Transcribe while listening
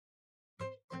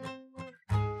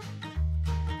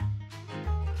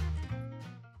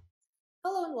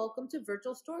welcome to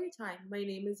Virtual Storytime. My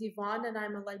name is Yvonne and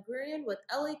I'm a librarian with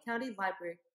LA County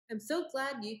Library. I'm so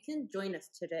glad you can join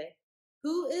us today.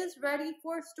 Who is ready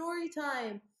for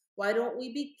Storytime? Why don't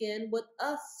we begin with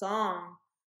a song?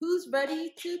 Who's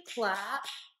ready to clap,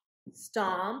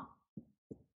 stomp,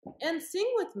 and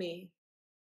sing with me?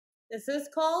 This is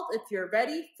called If You're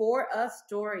Ready for a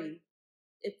Story.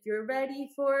 If you're ready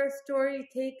for a story,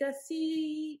 take a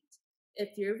seat. If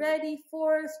you're ready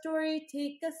for a story,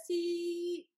 take a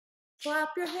seat. Clap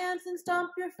your hands and stomp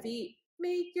your feet.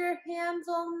 Make your hands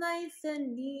all nice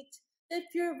and neat. If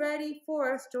you're ready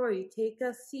for a story, take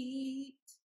a seat.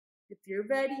 If you're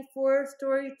ready for a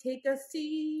story, take a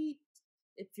seat.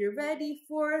 If you're ready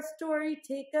for a story,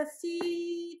 take a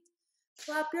seat.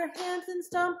 Clap your hands and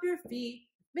stomp your feet.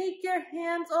 Make your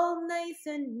hands all nice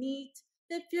and neat.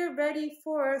 If you're ready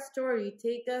for a story,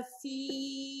 take a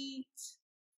seat.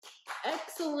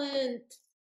 Excellent.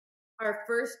 Our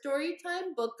first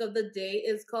Storytime book of the day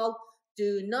is called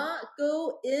Do Not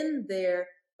Go In There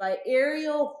by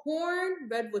Ariel Horn,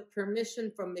 read with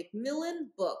permission from Macmillan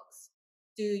Books.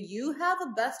 Do you have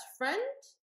a best friend?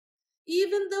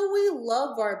 Even though we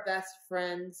love our best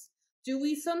friends, do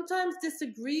we sometimes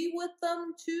disagree with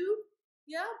them too?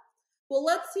 Yeah? Well,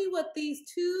 let's see what these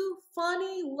two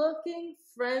funny-looking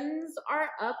friends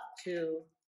are up to.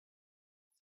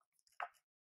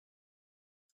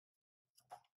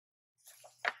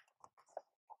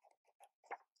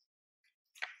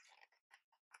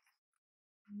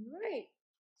 All right.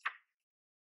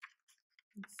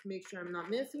 Let's make sure I'm not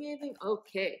missing anything.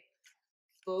 Okay.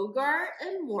 Bogart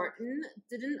and Morton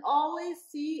didn't always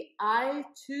see eye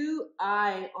to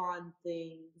eye on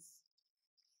things.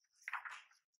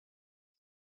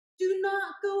 Do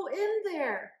not go in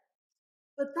there.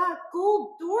 But that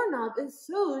gold doorknob is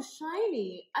so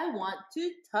shiny. I want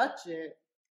to touch it.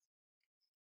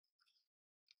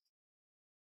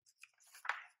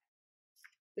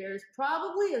 There's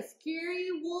probably a scary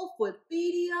wolf with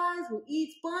beady eyes who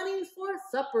eats bunnies for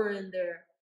supper in there.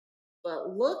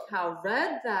 But look how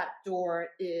red that door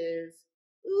is.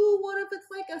 Ooh, what if it's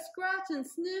like a scratch and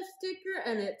sniff sticker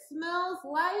and it smells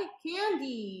like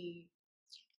candy?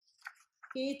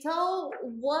 Can you tell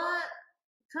what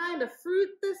kind of fruit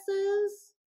this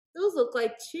is? Those look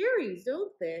like cherries,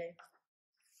 don't they?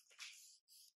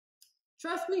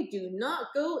 Trust me, do not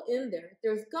go in there.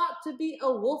 There's got to be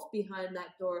a wolf behind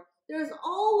that door. There's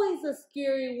always a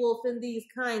scary wolf in these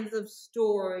kinds of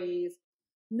stories.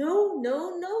 No,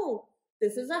 no, no.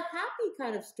 This is a happy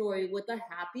kind of story with a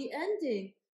happy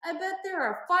ending. I bet there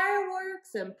are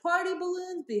fireworks and party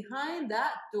balloons behind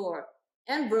that door.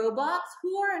 And robots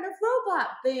who are in a robot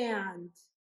band.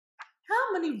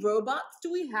 How many robots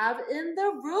do we have in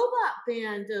the robot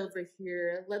band over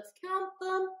here? Let's count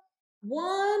them.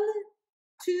 1,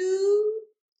 2,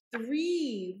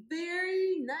 3.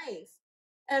 Very nice.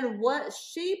 And what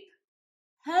shape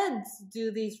heads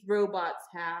do these robots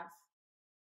have?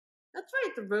 That's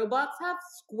right, the robots have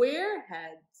square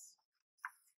heads.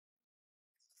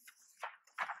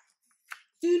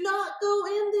 Do not go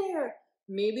in there.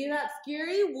 Maybe that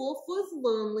scary wolf was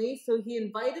lonely, so he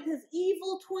invited his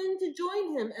evil twin to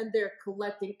join him, and they're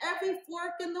collecting every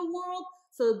fork in the world,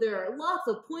 so there are lots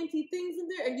of pointy things in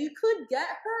there, and you could get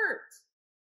hurt.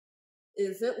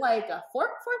 Is it like a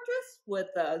fork fortress with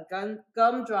a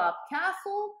gumdrop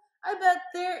castle? I bet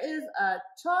there is a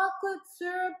chocolate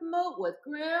syrup moat with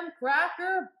graham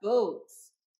cracker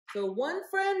boats. So one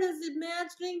friend is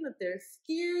imagining that there's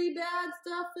scary bad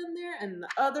stuff in there, and the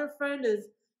other friend is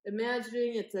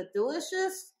imagining it's a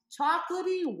delicious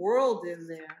chocolatey world in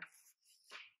there.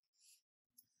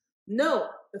 No,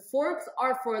 the forks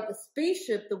are for the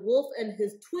spaceship the wolf and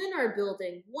his twin are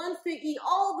building. Once they eat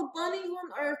all the bunnies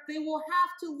on Earth, they will have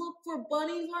to look for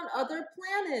bunnies on other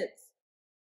planets.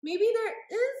 Maybe there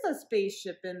is a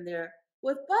spaceship in there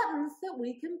with buttons that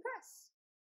we can press.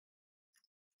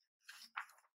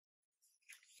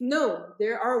 No,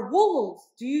 there are wolves.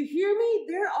 Do you hear me?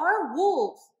 There are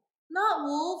wolves. Not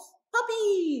wolves,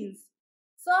 puppies.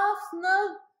 Soft,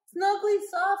 snuggly,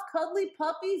 soft, cuddly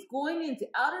puppies going into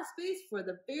outer space for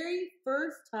the very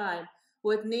first time,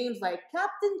 with names like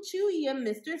Captain Chewy and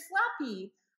Mr.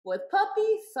 Slappy, with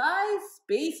puppy-sized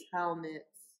space helmets.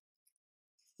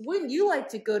 Wouldn't you like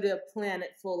to go to a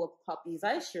planet full of puppies?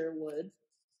 I sure would.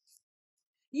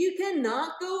 You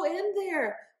cannot go in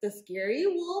there. The scary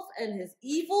wolf and his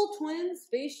evil twin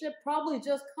spaceship probably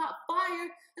just caught fire,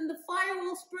 and the fire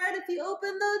will spread if you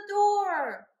open the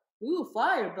door. Ooh,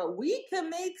 fire, but we can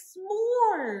make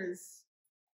s'mores.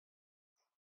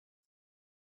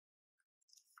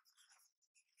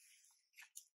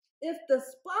 If the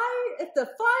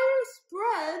fire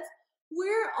spreads,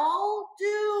 We're all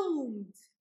doomed.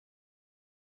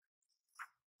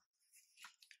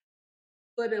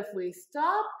 But if we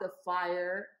stop the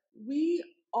fire, we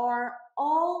are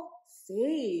all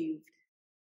saved.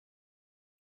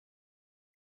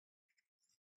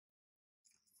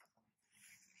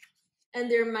 And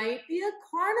there might be a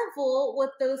carnival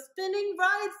with those spinning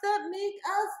rides that make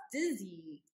us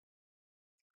dizzy.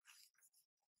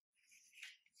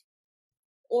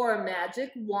 Or a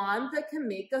magic wand that can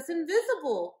make us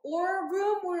invisible. Or a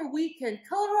room where we can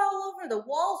color all over the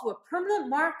walls with permanent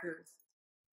markers.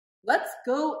 Let's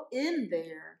go in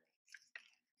there.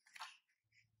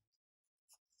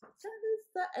 That is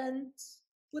the end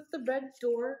with the red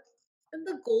door and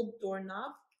the gold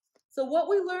doorknob. So what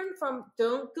we learned from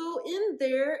Don't Go In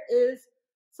There is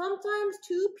sometimes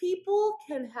two people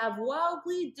can have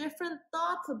wildly different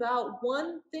thoughts about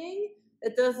one thing.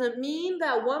 It doesn't mean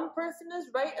that one person is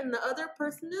right and the other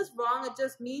person is wrong. It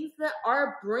just means that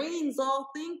our brains all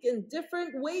think in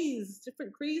different ways,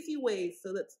 different crazy ways.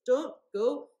 So let's don't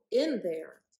go in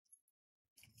there.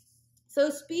 So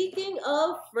speaking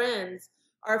of friends,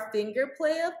 our finger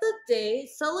play of the day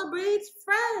celebrates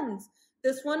friends.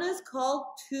 This one is called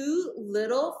Two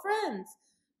Little Friends.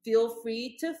 Feel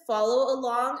free to follow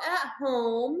along at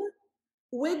home.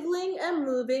 Wiggling and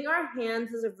moving our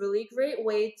hands is a really great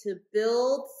way to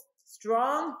build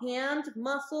strong hand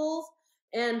muscles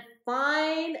and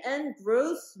fine and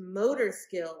gross motor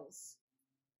skills.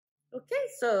 Okay,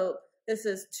 so this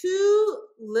is Two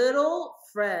Little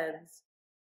Friends.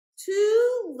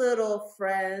 Two little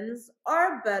friends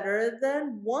are better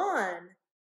than one,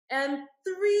 and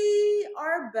three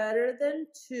are better than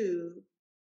two,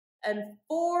 and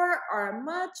four are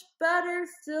much better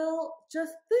still.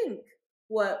 Just think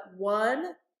what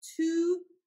 1, 2,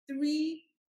 3,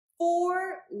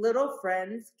 4 little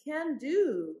friends can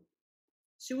do.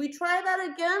 Should we try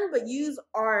that again, but use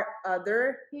our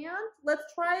other hand?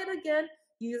 Let's try it again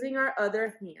using our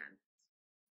other hand.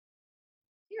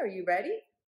 Here, are you ready?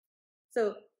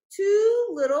 So, two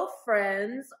little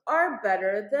friends are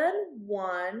better than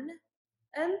one,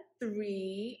 and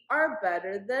three are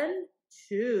better than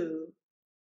two,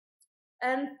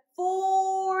 and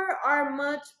four are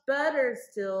much better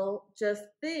still. Just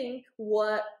think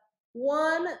what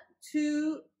 1,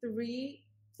 2, 3,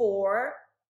 4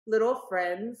 little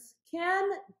friends can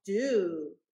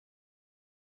do.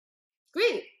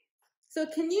 Great. So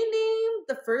can you name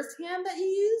the first hand that you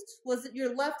used? Was it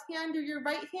your left hand or your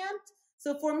right hand?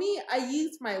 So for me, I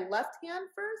used my left hand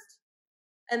first,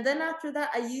 and then after that,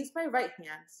 I used my right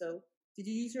hand. So did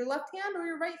you use your left hand or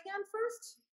your right hand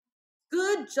first?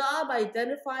 Good job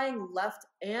identifying left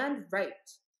and right.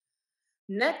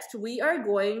 Next, we are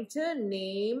going to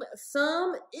name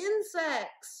some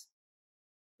insects.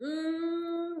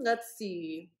 Let's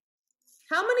see.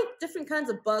 How many different kinds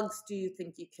of bugs do you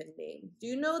think you can name? Do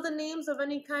you know the names of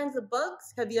any kinds of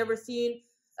bugs? Have you ever seen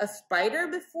a spider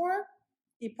before?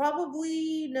 You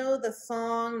probably know the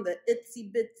song, the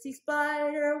itsy bitsy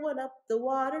spider went up the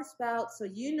water spout, so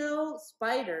you know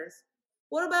spiders.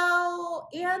 What about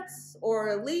ants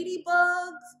or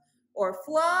ladybugs or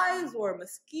flies or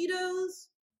mosquitoes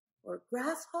or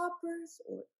grasshoppers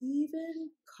or even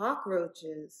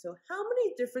cockroaches? So how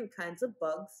many different kinds of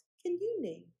bugs can you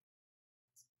name?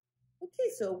 Okay,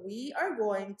 so we are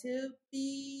going to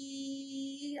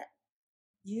be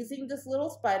using this little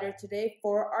spider today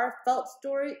for our felt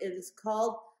story. It is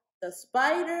called The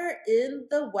Spider in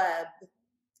the Web.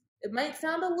 It might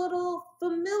sound a little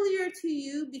familiar to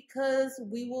you because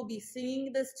we will be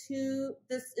singing this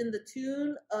in the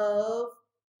tune of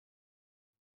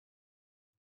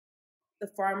The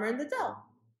Farmer in the Dell.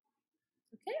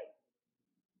 Okay?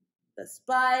 The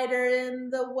spider in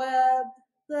the web,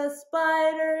 the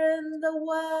spider in the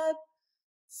web.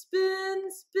 Spin,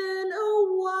 spin,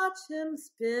 oh watch him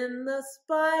spin, the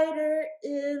spider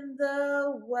in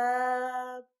the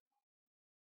web.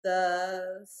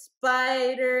 The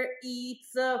spider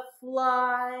eats a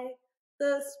fly,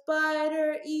 the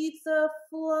spider eats a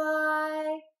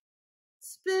fly.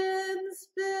 Spin,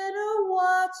 spin, oh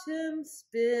watch him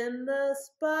spin, the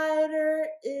spider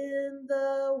in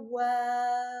the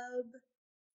web.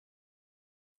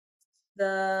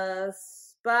 The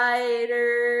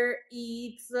spider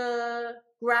eats a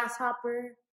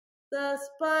grasshopper. The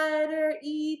spider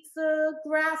eats a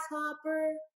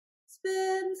grasshopper.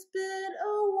 Spin, spin,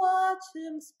 oh watch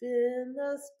him spin,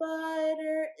 the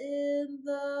spider in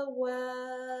the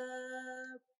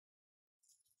web.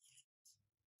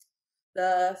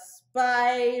 The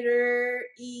spider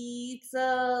eats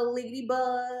a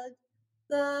ladybug.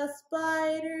 The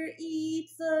spider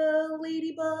eats a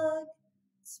ladybug.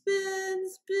 Spin,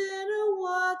 spin, oh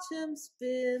watch him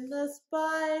spin the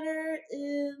spider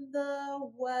in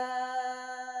the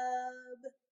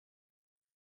web.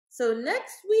 So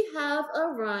next we have a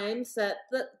rhyme set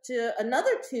to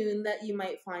another tune that you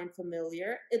might find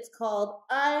familiar. It's called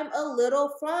I'm a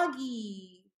Little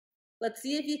Froggy. Let's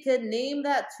see if you can name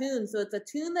that tune. So it's a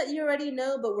tune that you already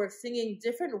know, but we're singing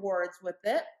different words with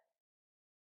it.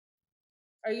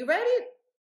 Are you ready?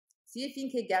 See if you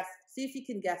can guess. See if you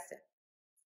can guess it.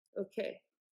 Okay.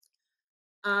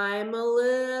 I'm a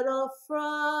little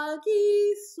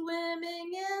froggy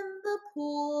swimming in the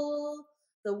pool.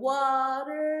 The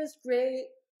water's great,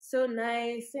 so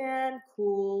nice and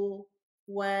cool.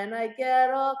 When I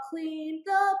get all cleaned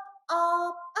up,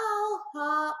 I'll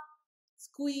hop.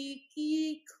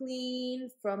 Squeaky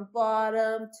clean from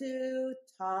bottom to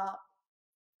top.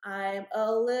 I'm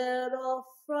a little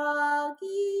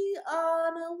froggy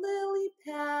on a lily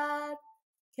pad,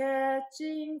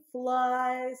 catching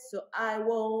flies so I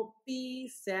won't be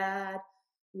sad.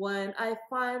 When I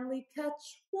finally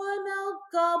catch one, I'll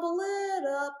gobble it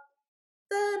up.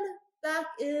 Then back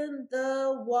in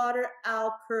the water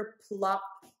I'll kerplop.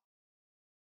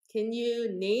 Can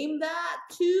you name that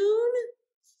tune?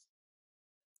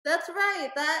 That's right,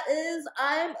 that is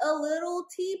I'm a Little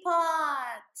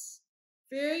Teapot.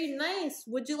 Very nice.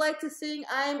 Would you like to sing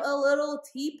I'm a Little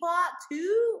Teapot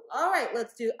too? All right,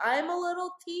 let's do I'm a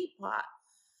Little Teapot.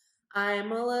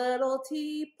 I'm a little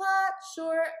teapot,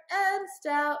 short and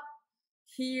stout.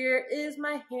 Here is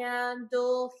my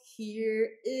handle, here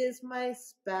is my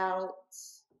spout.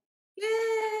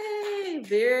 Yay!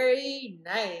 Very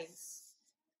nice.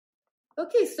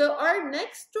 Okay, so our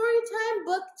next Storytime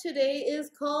book today is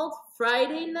called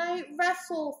Friday Night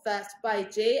Wrestlefest by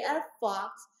J.F.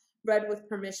 Fox, read with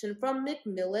permission from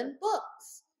Macmillan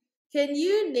Books. Can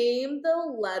you name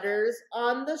the letters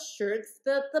on the shirts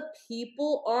that the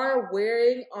people are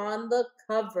wearing on the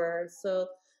cover? So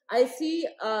I see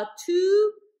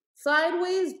two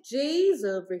sideways J's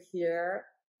over here.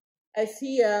 I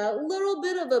see a little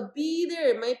bit of a B there.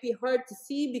 It might be hard to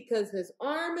see because his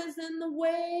arm is in the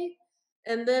way.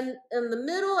 And then in the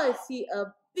middle, I see a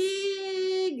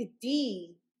big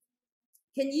D.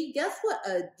 Can you guess what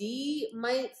a D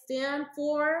might stand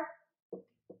for?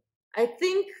 I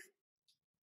think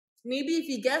maybe if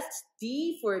you guessed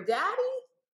D for daddy,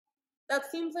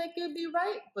 that seems like it would be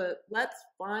right. But let's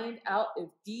find out if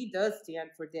D does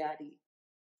stand for daddy.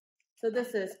 So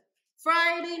this is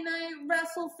Friday Night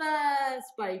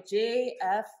Wrestlefest by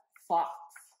J.F. Fox.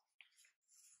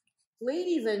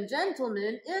 Ladies and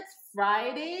gentlemen, it's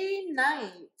Friday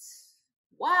night.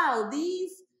 Wow,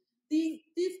 this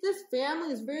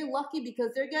family is very lucky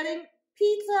because they're getting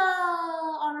pizza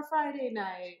on a Friday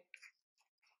night.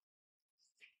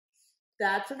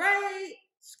 That's right.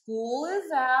 School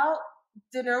is out.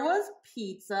 Dinner was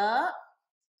pizza.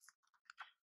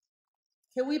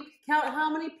 Can we count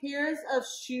how many pairs of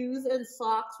shoes and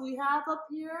socks we have up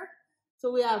here?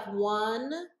 So we have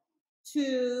 1,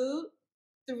 2,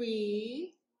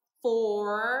 3,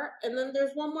 4, and then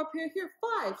there's one more pair here,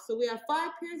 5. So we have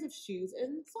 5 pairs of shoes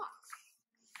and socks.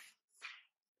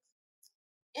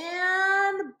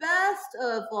 And best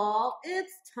of all,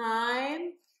 it's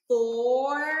time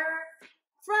for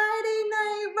Friday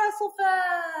Night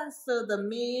Wrestlefest. So the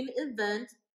main event,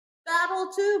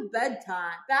 Battle to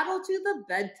the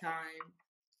Bedtime.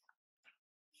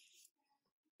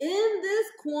 In this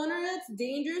corner, it's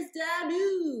Dangerous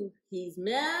Dadu. He's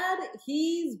mad,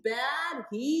 he's bad,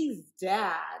 he's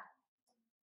dad.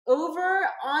 Over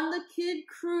on the Kid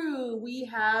Crew, we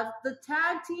have the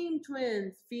Tag Team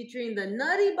Twins featuring the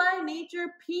Nutty by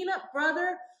Nature Peanut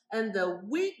Brother and the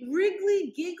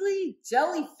Wriggly Giggly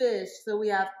Jellyfish. So we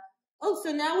have,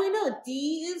 so now we know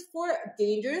D is for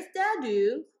Dangerous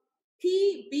Dadu,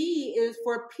 PB is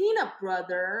for Peanut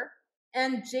Brother,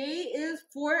 and J is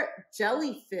for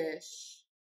Jellyfish.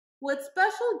 With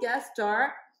special guest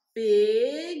star,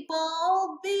 Big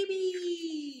Bald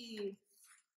Baby.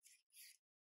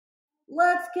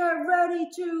 Let's get ready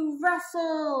to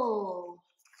wrestle.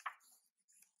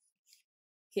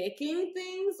 Kicking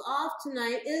things off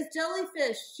tonight is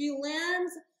Jellyfish. She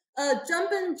lands a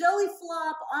jumping jelly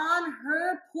flop on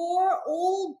her poor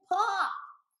old pop.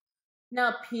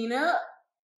 Now Peanut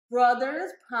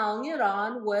Brother's piling it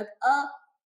on with a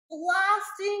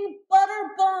blasting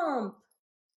butter bump.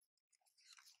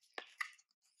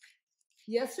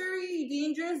 Yes, sirree,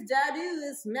 Dangerous Dadu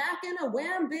is smacking a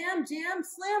wham bam jam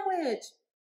sandwich.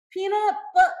 Peanut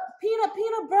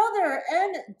Brother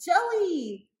and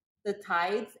Jelly. The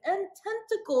tides and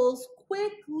tentacles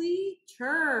quickly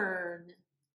turn.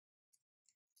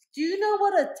 Do you know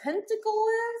what a tentacle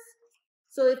is?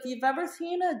 So if you've ever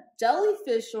seen a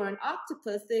jellyfish or an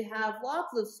octopus, they have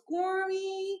lots of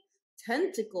squirmy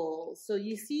tentacles. So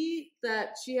you see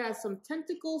that she has some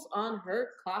tentacles on her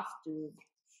costume.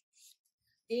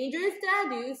 Dangerous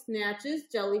Dadu snatches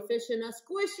jellyfish in a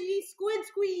squishy squid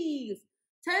squeeze.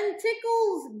 10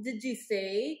 tickles, did you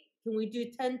say? Can we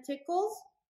do 10 tickles?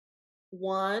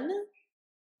 1,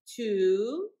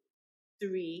 2,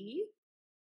 3,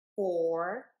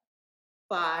 4,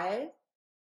 5,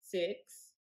 6,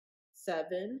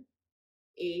 7,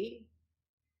 8,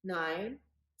 9,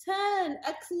 10.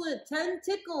 Excellent. 10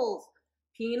 tickles.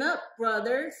 Peanut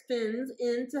Brother spins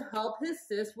in to help his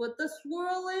sis with the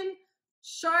swirling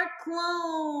shark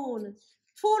clone.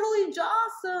 Totally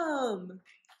jawsome.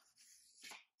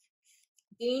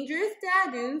 Dangerous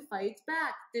Dadu fights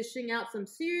back, dishing out some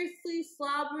seriously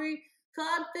slobbery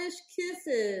codfish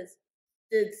kisses.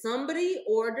 Did somebody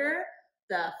order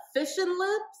the fish and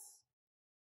lips?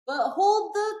 But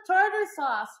hold the tartar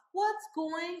sauce. What's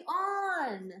going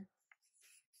on?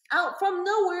 Out from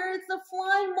nowhere, it's the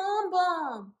flying mom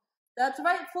bomb. That's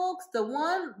right, folks. The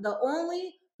one, the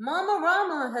only Mama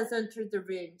Rama has entered the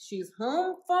ring. She's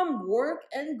home from work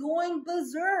and going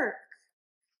berserk.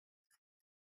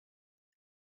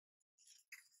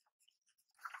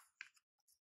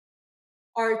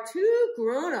 Are 2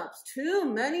 grown-ups too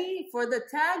many for the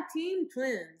tag team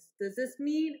twins? Does this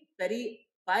mean Betty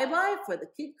bye-bye for the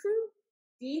kid crew?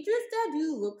 Dangerous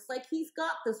Dadu looks like he's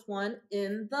got this one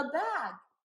in the bag.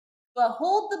 But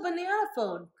hold the banana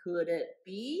phone. Could it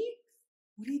be?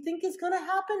 What do you think is going to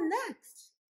happen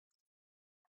next?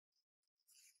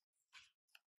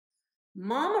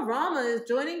 Mama Rama is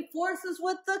joining forces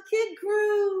with the kid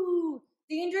crew.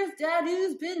 Dangerous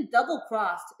Dadu's been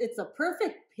double-crossed. It's a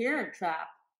perfect parent trap.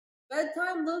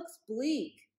 Bedtime looks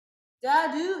bleak.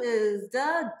 Dadu is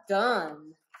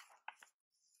done.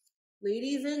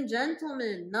 Ladies and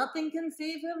gentlemen, nothing can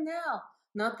save him now.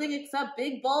 Nothing except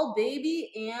Big Bald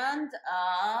Baby and,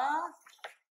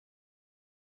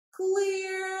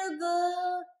 clear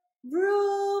the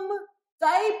room.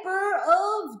 Diaper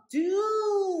of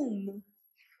doom.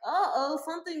 Uh-oh,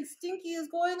 something stinky is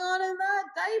going on in that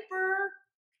diaper.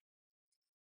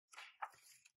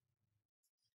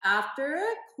 After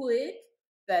a quick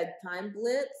bedtime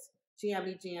blitz,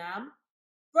 jammy jam,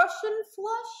 brush and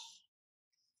flush,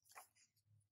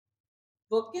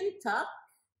 book and tuck,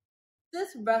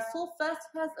 this Wrestlefest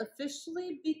has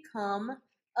officially become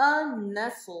a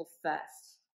Nestle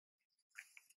Fest.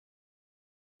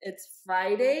 It's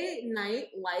Friday night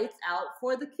lights out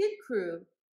for the kid crew.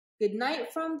 Good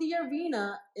night from the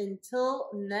arena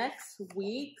until next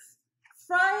week's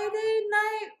Friday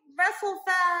night Wrestlefest.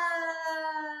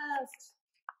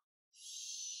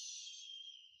 Shh.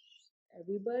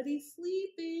 Everybody's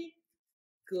sleeping.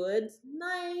 Good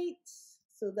night.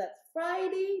 So that's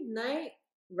Friday night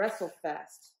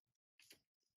Wrestlefest.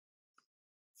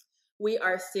 We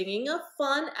are singing a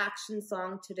fun action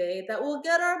song today that will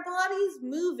get our bodies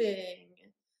moving.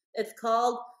 It's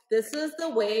called This Is the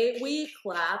Way We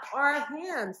Clap Our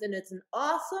Hands, and it's an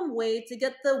awesome way to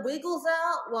get the wiggles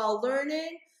out while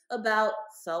learning about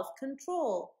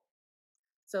self-control.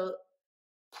 So,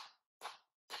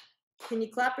 can you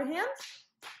clap your hands?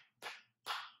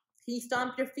 Can you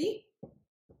stomp your feet?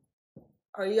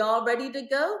 Are you all ready to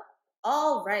go?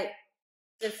 All right.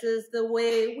 This is the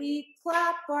way we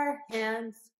clap our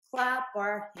hands, clap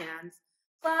our hands,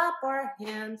 clap our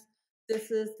hands. This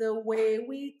is the way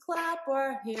we clap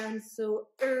our hands so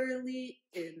early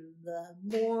in the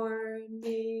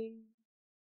morning.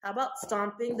 How about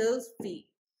stomping those feet?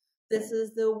 This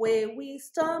is the way we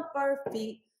stomp our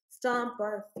feet, stomp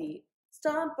our feet,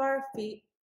 stomp our feet.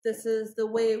 This is the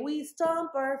way we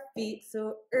stomp our feet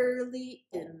so early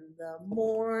in the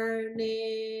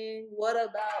morning. What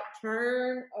about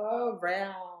turn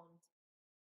around?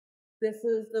 This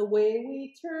is the way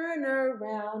we turn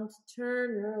around,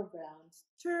 turn around,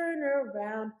 turn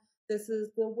around. This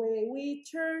is the way we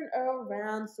turn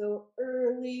around so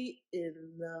early in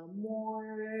the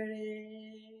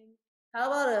morning. How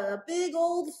about a big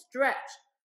old stretch?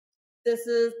 This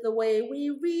is the way we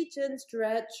reach and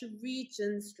stretch, reach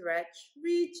and stretch,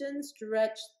 reach and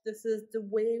stretch. This is the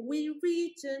way we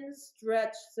reach and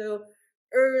stretch so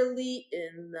early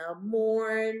in the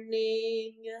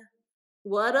morning.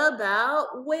 What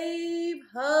about wave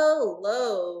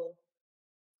hello?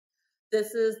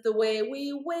 This is the way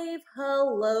we wave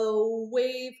hello,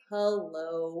 wave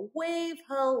hello, wave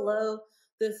hello.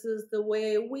 This is the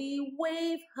way we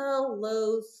wave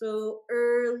hello so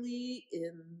early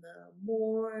in the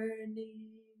morning.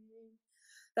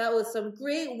 That was some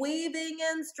great waving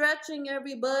and stretching,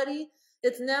 everybody.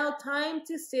 It's now time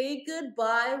to say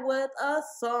goodbye with a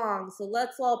song. So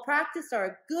let's all practice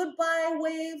our goodbye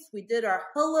waves. We did our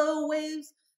hello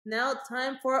waves. Now it's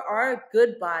time for our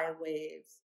goodbye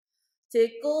waves.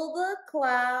 Tickle the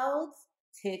clouds,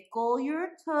 tickle your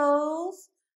toes,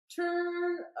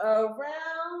 turn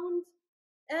around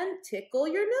and tickle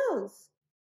your nose.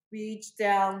 Reach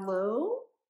down low,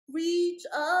 reach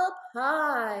up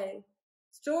high.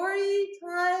 Story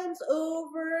time's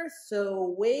over,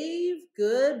 so wave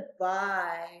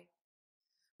goodbye.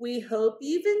 We hope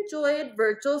you've enjoyed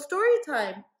virtual story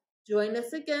time. Join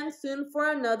us again soon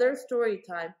for another story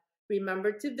time.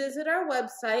 Remember to visit our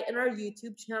website and our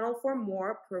YouTube channel for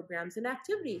more programs and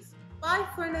activities. Bye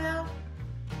for now.